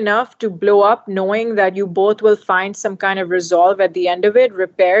safe enough to blow up, knowing that you both will find some kind of resolve at the end of it,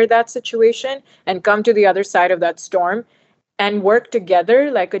 repair that situation, and come to the other side of that storm and work together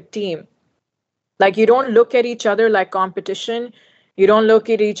like a team. Like, you don't look at each other like competition. You don't look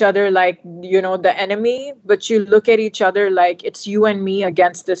at each other like, the enemy, but you look at each other like it's you and me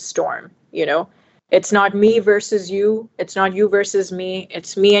against this storm. It's not me versus you. It's not you versus me.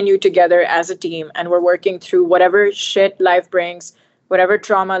 It's me and you together as a team. And we're working through whatever shit life brings, whatever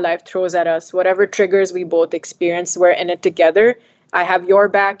trauma life throws at us, whatever triggers we both experience. We're in it together. I have your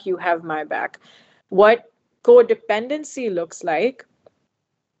back. You have my back. What codependency looks like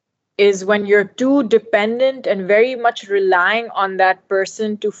is when you're too dependent and very much relying on that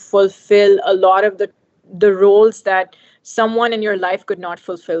person to fulfill a lot of the roles that someone in your life could not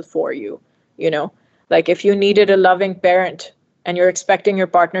fulfill for you. you know like, if you needed a loving parent and you're expecting your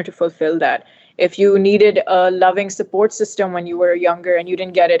partner to fulfill that, if you needed a loving support system when you were younger and you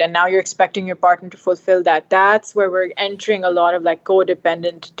didn't get it, and now you're expecting your partner to fulfill that, that's where we're entering a lot of like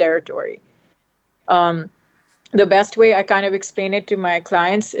codependent territory. The best way I kind of explain it to my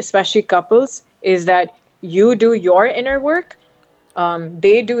clients, especially couples, is that you do your inner work,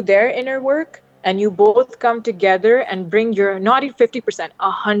 they do their inner work, and you both come together and bring your not even 50%,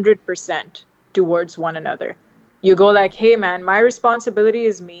 100% towards one another. You go like, hey man, my responsibility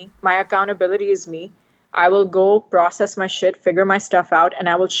is me, my accountability is me. I will go process my shit, figure my stuff out, and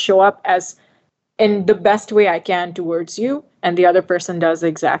I will show up as in the best way I can towards you, and the other person does the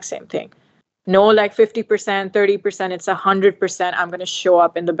exact same thing. No, like 50%, 30%, it's 100%. I'm going to show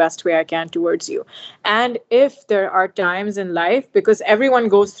up in the best way I can towards you. And if there are times in life, because everyone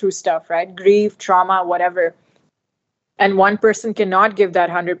goes through stuff, right? Grief, trauma, whatever. And one person cannot give that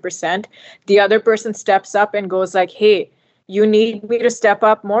 100%. The other person steps up and goes like, hey, you need me to step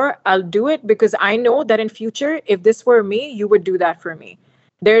up more. I'll do it because I know that in future, if this were me, you would do that for me.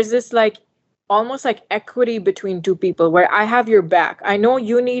 There's this like almost like equity between two people where I have your back. I know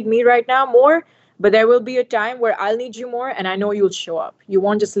you need me right now more, but there will be a time where I'll need you more, and I know you'll show up. You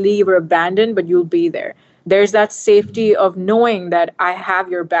won't just leave or abandon, but you'll be there. There's that safety of knowing that I have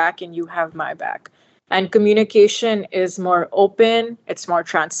your back and you have my back. And communication is more open, it's more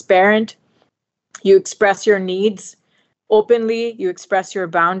transparent. You express your needs openly, you express your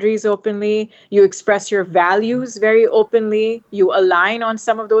boundaries openly, you express your values very openly, you align on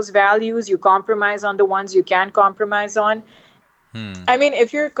some of those values, you compromise on the ones you can compromise on. I mean,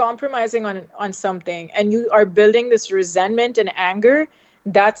 if you're compromising on something and you are building this resentment and anger,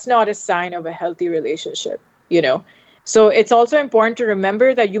 that's not a sign of a healthy relationship. So it's also important to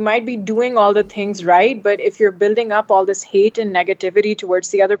remember that you might be doing all the things right, but if you're building up all this hate and negativity towards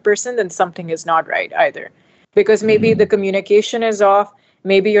the other person, then something is not right either. Because maybe the communication is off,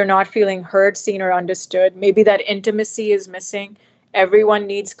 maybe you're not feeling heard, seen, or understood, maybe that intimacy is missing. Everyone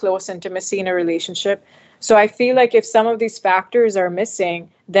needs close intimacy in a relationship. So I feel like if some of these factors are missing,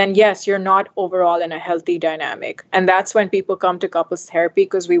 then yes, you're not overall in a healthy dynamic. And that's when people come to couples therapy,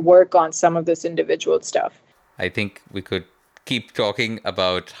 because we work on some of this individual stuff. I think we could keep talking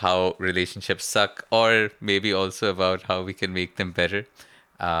about how relationships suck, or maybe also about how we can make them better.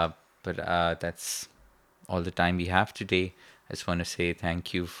 But that's all the time we have today. I just want to say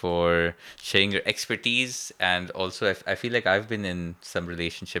thank you for sharing your expertise. And also, I feel like I've been in some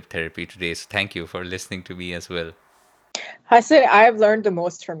relationship therapy today. So thank you for listening to me as well. Hassan, I've learned the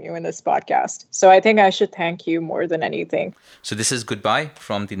most from you in this podcast. So I think I should thank you more than anything. So this is goodbye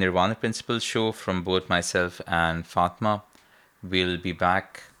from the Nirvana Principles show from both myself and Fatma. We'll be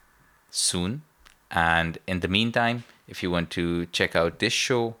back soon. And in the meantime, if you want to check out this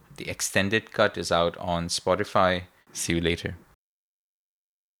show, the extended cut is out on Spotify. See you later.